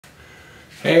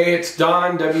Hey, it's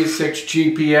Don,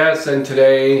 W6GPS, and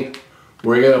today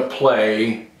we're going to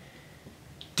play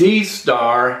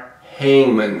DSTAR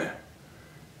Hangman.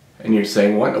 And you're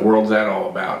saying, what in the world is that all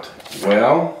about?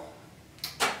 Well,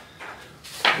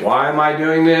 why am I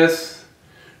doing this?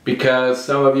 Because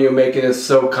some of you are making this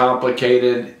so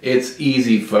complicated. It's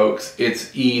easy, folks. It's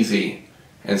easy.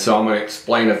 And so I'm going to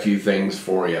explain a few things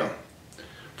for you.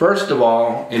 First of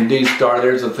all, in DSTAR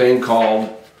there's a thing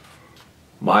called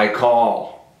my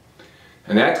call,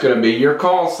 and that's going to be your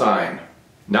call sign.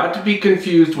 Not to be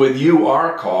confused with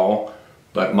URCALL,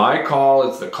 but my call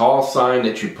is the call sign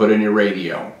that you put in your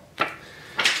radio.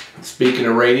 Speaking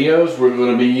of radios, we're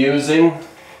going to be using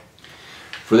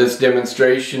for this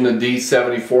demonstration the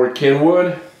D-74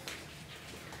 Kenwood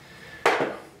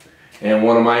and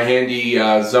one of my handy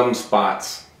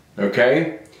Zumspots.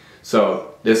 Okay,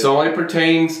 so this only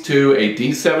pertains to a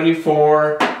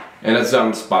D-74 and a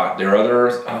Zumspot. There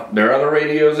are other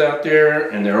radios out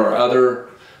there, and there are other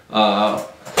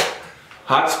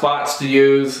hotspots to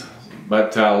use,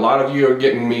 but a lot of you are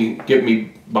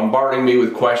bombarding me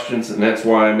with questions, and that's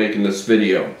why I'm making this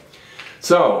video.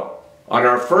 So on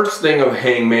our first thing of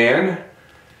Hangman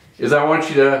is I want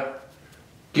you to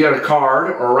get a card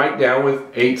or write down with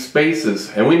 8 spaces,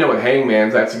 and we know with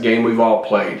Hangman that's a game we've all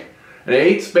played, and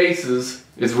 8 spaces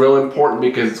is real important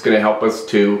because it's going to help us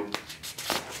to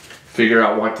figure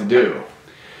out what to do.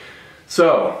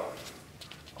 So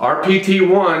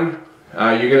RPT1,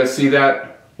 you're going to see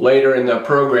that later in the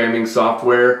programming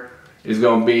software, is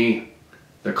going to be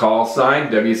the call sign,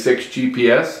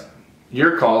 W6GPS,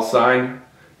 your call sign,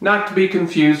 not to be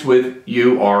confused with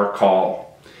URCALL.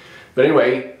 But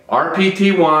anyway,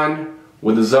 RPT1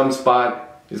 with the Zumspot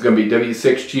is going to be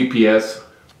W6GPS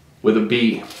with a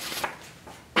B.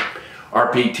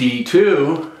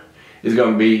 RPT2 is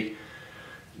going to be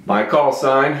my call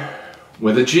sign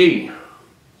with a G.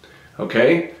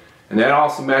 Okay? And that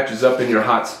also matches up in your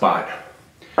hotspot.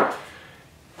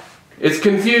 It's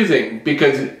confusing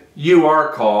because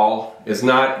URCALL is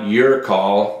not your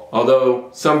call, although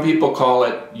some people call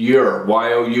it your,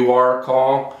 Y-O-U-R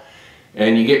call,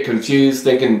 and you get confused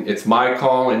thinking it's my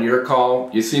call and your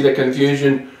call. You see the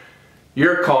confusion?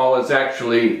 Your call is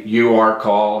actually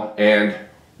URCALL, and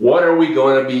what are we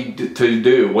going to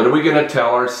do? What are we going to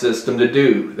tell our system to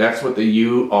do? That's what the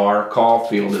URCALL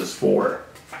field is for.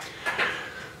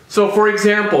 So for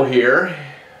example here's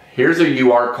a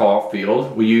URCALL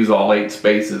field. We use all 8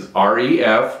 spaces.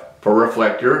 REF for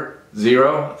reflector,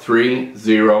 0, 3,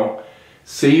 0,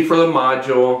 C for the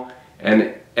module,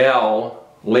 and L,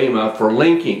 Lima, for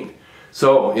linking.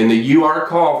 So in the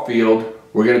URCALL field,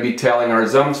 we're going to be telling our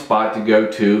Zumspot to go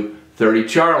to 30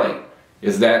 Charlie.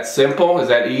 Is that simple? Is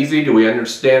that easy? Do we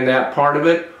understand that part of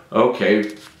it?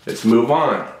 Okay, let's move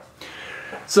on.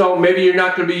 So maybe you're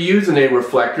not going to be using a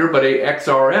reflector, but a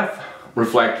XRF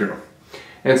reflector.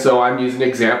 And so I'm using an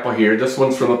example here. This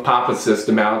one's from the Papa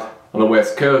system out on the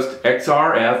West Coast.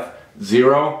 XRF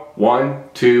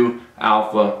 012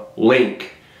 alpha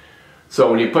link.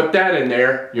 So when you put that in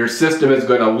there, your system is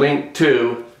going to link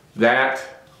to that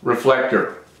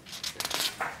reflector.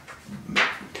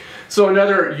 So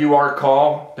another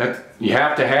URCALL that you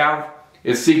have to have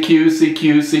is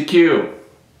CQCQCQ.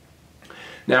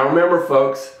 Now remember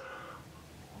folks,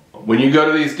 when you go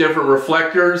to these different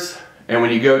reflectors and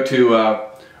when you go to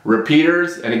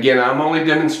repeaters, and again I'm only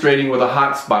demonstrating with a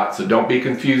hotspot, so don't be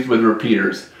confused with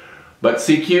repeaters, but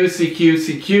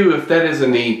CQCQCQ, if that is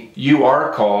in the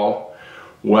URCALL,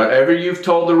 whatever you've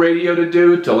told the radio to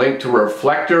do to link to a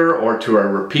reflector or to a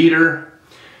repeater,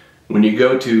 when you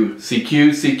go to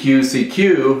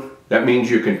CQCQCQ, that means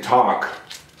you can talk.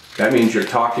 That means you're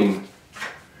talking.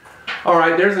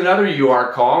 Alright, there's another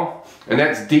URCALL, and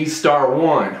that's DSTAR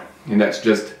 1. And that's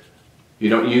just, you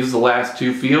don't use the last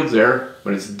 2 fields there,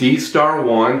 but it's DSTAR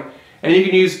 1. And you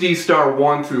can use DSTAR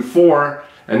 1 through 4,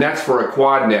 and that's for a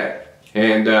quad net.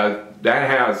 And that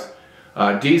has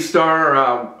DSTAR,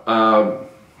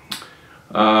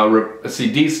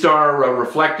 DSTAR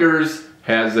reflectors,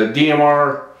 has a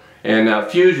DMR, and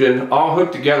Fusion all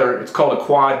hooked together. It's called a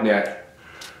quad net,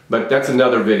 but that's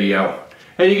another video.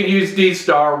 And you can use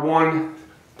DSTAR 1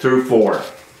 through 4.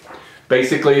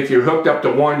 Basically, if you're hooked up to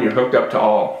 1, you're hooked up to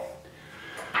all.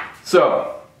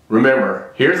 So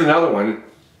remember, here's another one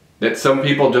that some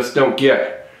people just don't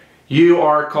get.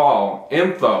 URCALL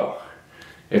info.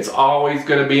 It's always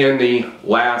going to be in the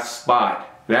last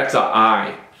spot. That's an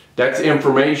I. That's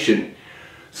information.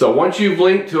 So once you've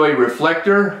linked to a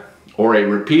reflector or a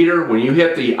repeater, when you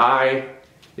hit the I,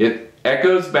 it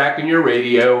echoes back in your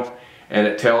radio and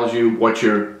it tells you what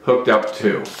you're hooked up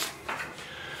to.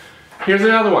 Here's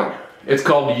another one. It's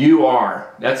called UR.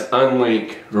 That's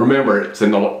unlink. Remember, it's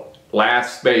in the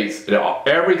last space.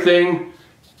 Everything,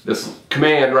 this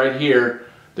command right here,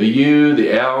 the U,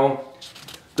 the L,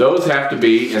 those have to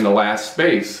be in the last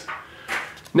space.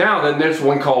 Now then there's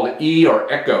one called E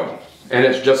or echo, and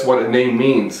it's just what the name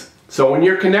means. So when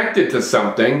you're connected to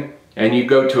something and you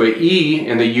go to an E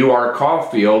in the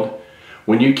URCALL field,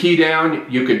 when you key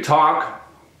down you could talk,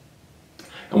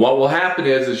 and what will happen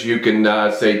is you can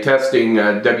say testing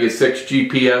W6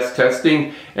 GPS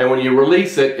testing, and when you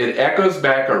release it, it echoes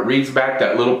back or reads back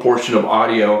that little portion of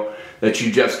audio that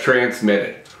you just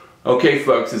transmitted. Okay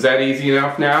folks, is that easy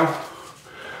enough now?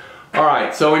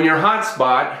 Alright, so in your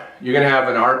hotspot, you're going to have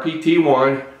an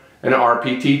RPT1 and an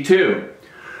RPT2.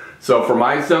 So for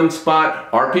my Zumspot,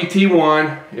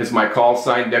 RPT1 is my call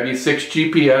sign W6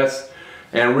 GPS,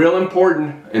 and real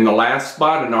important, in the last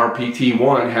spot in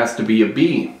RPT1 has to be a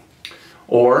B,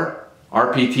 or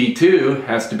RPT2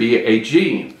 has to be a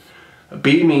G. A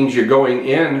B means you're going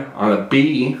in on a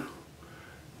B,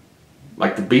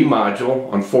 like the B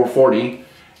module on 440,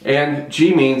 and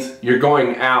G means you're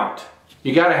going out.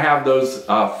 You got to have those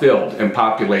filled and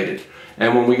populated.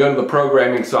 And when we go to the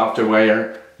programming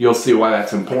software, you'll see why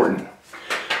that's important.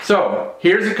 So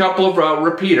here's a couple of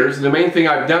repeaters. The main thing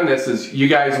I've done this is you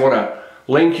guys want to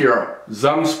link your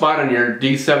Zumspot and your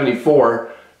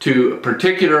D74 to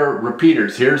particular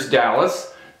repeaters. Here's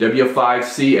Dallas,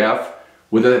 W5CF,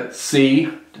 with a C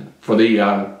for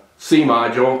the C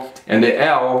module, and the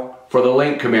L for the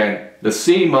link command. The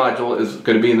C module is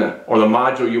going to be in the, or the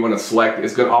module you want to select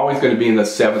is always going to be in the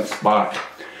 7th spot.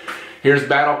 Here's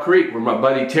Battle Creek, where my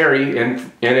buddy Terry,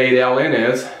 N8LN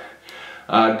is,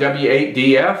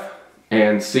 W8DF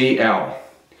and CL.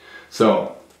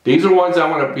 So these are ones I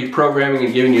want to be programming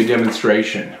and giving you a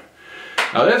demonstration.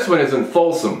 Now this one is in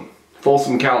Folsom,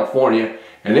 California,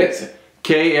 and it's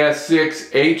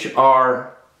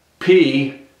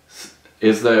KS6HRP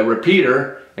is the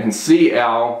repeater, and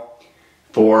CL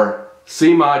for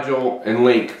C module and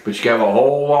link. But you have a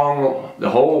whole long,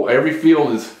 every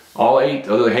field is, all 8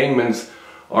 of the Hangmans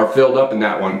are filled up in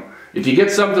that one. If you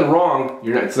get something wrong,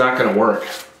 it's not going to work.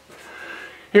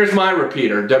 Here's my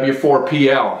repeater,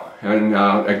 W4PL. And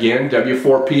again,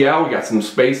 W4PL, we got some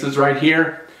spaces right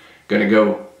here. Gonna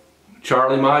go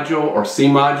Charlie module or C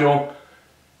module,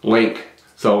 link.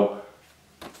 So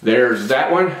there's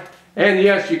that one. And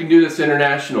yes, you can do this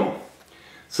international.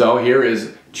 So here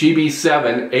is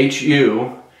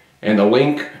GB7HU and the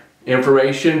link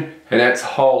information, and that's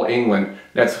Hull, England.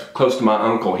 That's close to my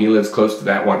uncle. He lives close to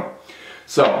that one.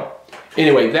 So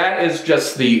anyway, that is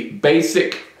just the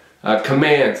basic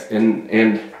commands,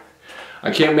 and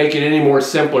I can't make it any more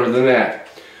simpler than that.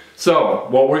 So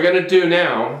what we're going to do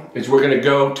now is we're going to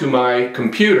go to my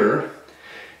computer,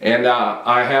 and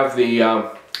I have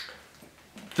the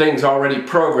things already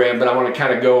programmed, but I want to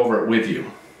kind of go over it with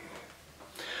you.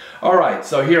 Alright,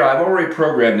 so here I've already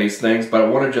programmed these things, but I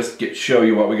want to just show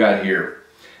you what we got here.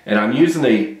 And I'm using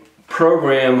the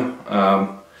program,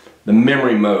 the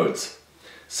memory modes.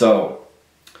 So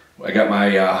I got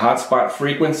my hotspot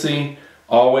frequency.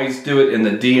 Always do it in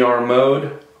the DR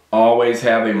mode. Always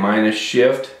have a minus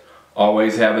shift.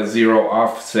 Always have a 0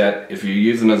 offset if you're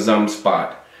using a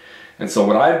Zumspot. And so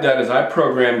what I've done is I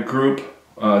programmed group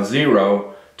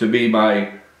 0 to be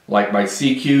my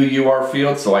CQ UR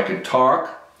field, so I can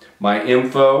talk. My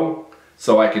info,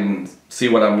 so I can see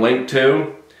what I'm linked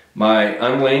to. My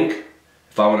unlink,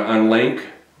 if I want to unlink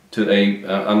to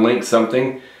unlink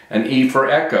something. And E for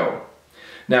echo.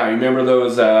 Now, you remember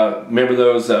those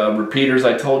repeaters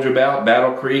I told you about?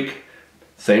 Battle Creek,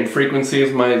 same frequency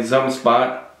as my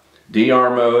Zumspot, DR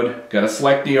mode, got to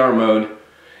select DR mode,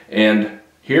 and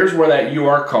here's where that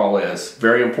URCALL is,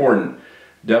 very important.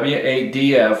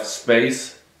 W8DF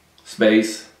space,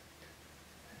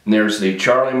 and there's the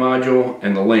Charlie module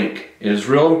and the link. It is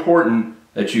real important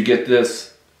that you get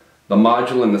this, the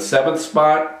module in the 7th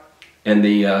spot and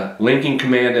the linking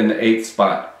command in the 8th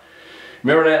spot.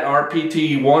 Remember that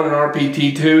RPT1 and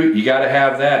RPT2? You got to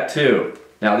have that too.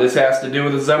 Now this has to do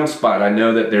with a Zumspot. I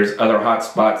know that there's other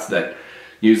hotspots that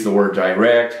use the word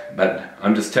direct, but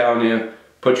I'm just telling you,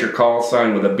 put your call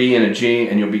sign with a B and a G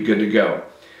and you'll be good to go.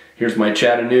 Here's my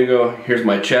Chattanooga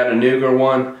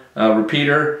one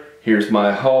repeater. Here's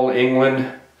my Hull,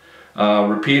 England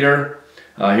repeater.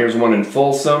 Here's one in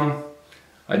Folsom.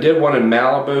 I did one in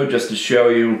Malibu just to show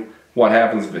you what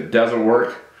happens if it doesn't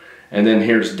work. And then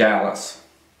here's Dallas,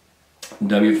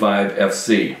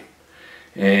 W5FC.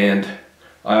 And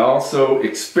I also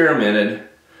experimented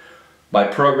by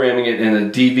programming it in a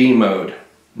DV mode.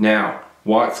 Now,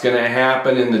 what's going to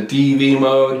happen in the DV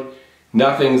mode?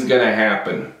 Nothing's going to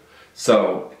happen.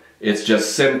 So, It's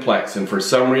just simplex, and for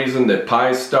some reason the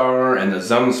Pi-Star and the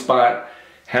Zumspot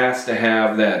has to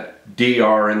have that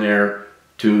DR in there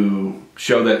to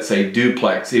show that it's a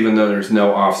duplex, even though there's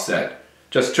no offset.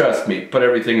 Just trust me, put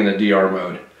everything in the DR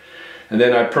mode. And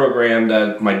then I programmed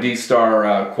my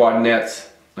DSTAR quad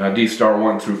nets, DSTAR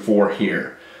 1 through 4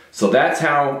 here. So that's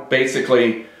how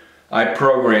basically I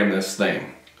program this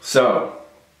thing. So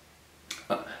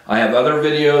I have other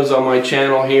videos on my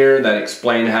channel here that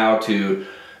explain how to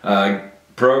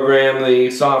program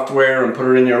the software and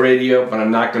put it in your radio, but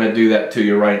I'm not going to do that to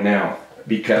you right now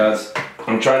because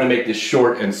I'm trying to make this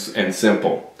short and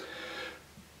simple.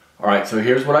 Alright, so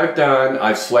here's what I've done.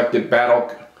 I've selected Battle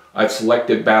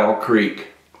Creek.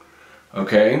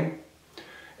 Okay?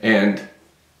 And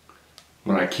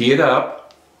when I key it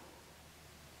up,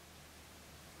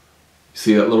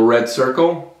 see that little red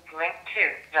circle? Link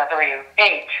to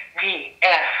WHDF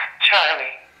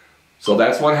Charlie. So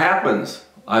that's what happens.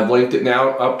 I've linked it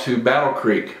now up to Battle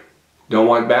Creek. Don't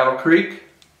want Battle Creek?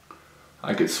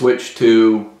 I could switch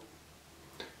to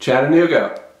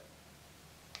Chattanooga.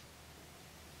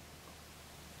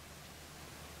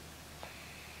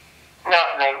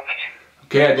 Not linked.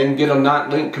 Okay, I didn't get a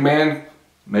not link command.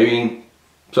 Maybe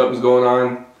something's going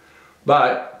on.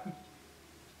 But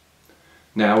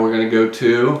now we're going to go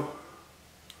to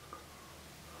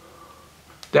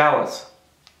Dallas.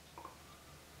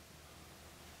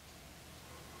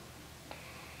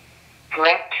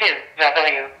 Link to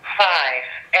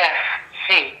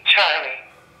W5FC Charlie.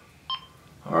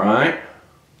 Alright.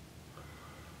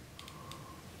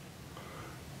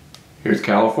 Here's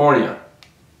California.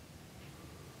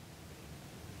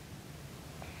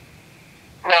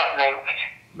 Not linked.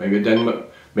 Maybe it doesn't.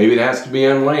 Maybe it has to be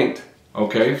unlinked.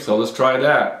 Okay, so let's try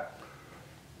that.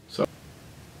 So,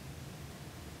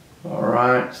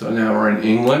 alright, so now we're in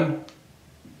England.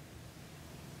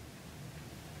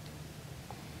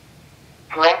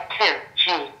 Link to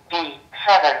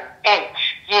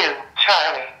GB7HU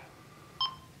Charlie.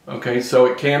 Okay, so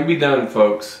it can be done,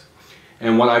 folks.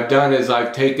 And what I've done is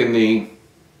I've taken the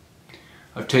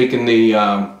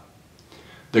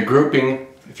grouping.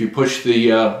 If you push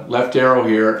the left arrow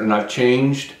here, and I've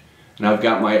changed, and I've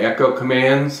got my echo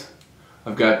commands.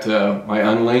 I've got my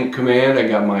unlink command. I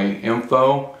got my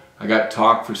info. I got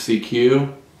talk for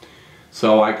CQ.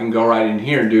 So I can go right in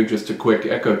here and do just a quick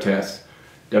echo test.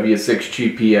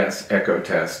 W6GPS echo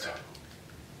test.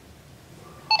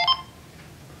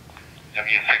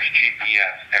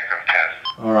 W6GPS echo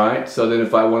test. Alright, so then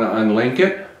if I want to unlink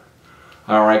it,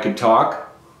 or I could talk,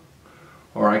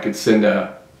 or I could send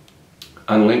a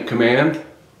unlink command.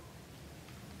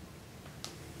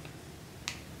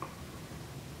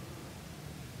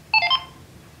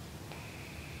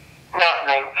 Not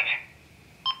linked.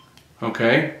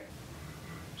 Okay.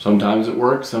 Sometimes it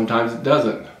works, sometimes it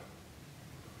doesn't.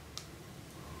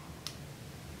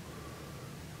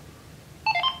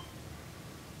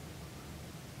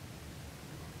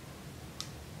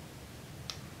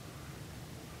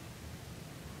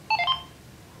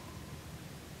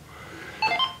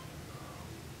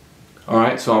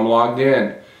 Alright, so I'm logged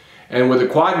in. And with a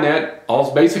quad net,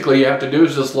 all basically you have to do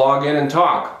is just log in and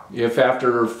talk. If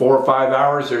after 4 or 5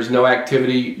 hours there's no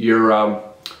activity, you're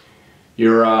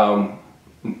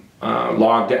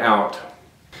logged out.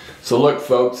 So look,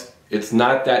 folks, it's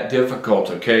not that difficult,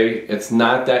 okay? It's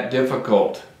not that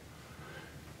difficult.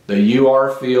 The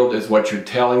UR field is what you're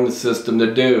telling the system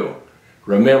to do.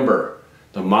 Remember,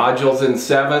 the modules in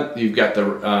 7th, you've got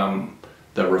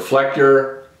the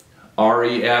reflector,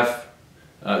 REF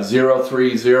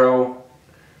 030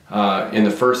 in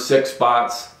the first 6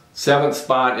 spots. 7th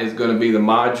spot is going to be the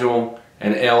module,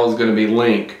 and L is going to be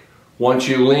link. Once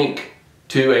you link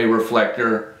to a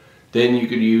reflector, then you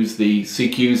could use the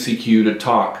CQCQ to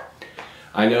talk.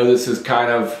 I know this is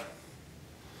kind of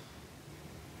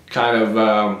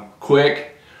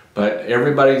quick, but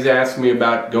everybody's asked me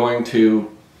about going to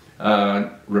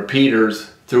repeaters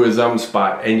through a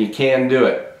Zumspot, and you can do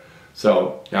it.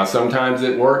 So now sometimes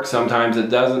it works, sometimes it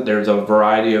doesn't. There's a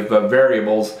variety of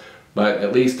variables, but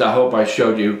at least I hope I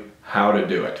showed you how to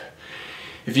do it.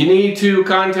 If you need to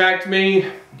contact me,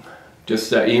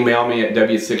 just email me at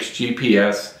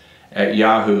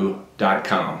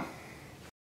w6gps@yahoo.com.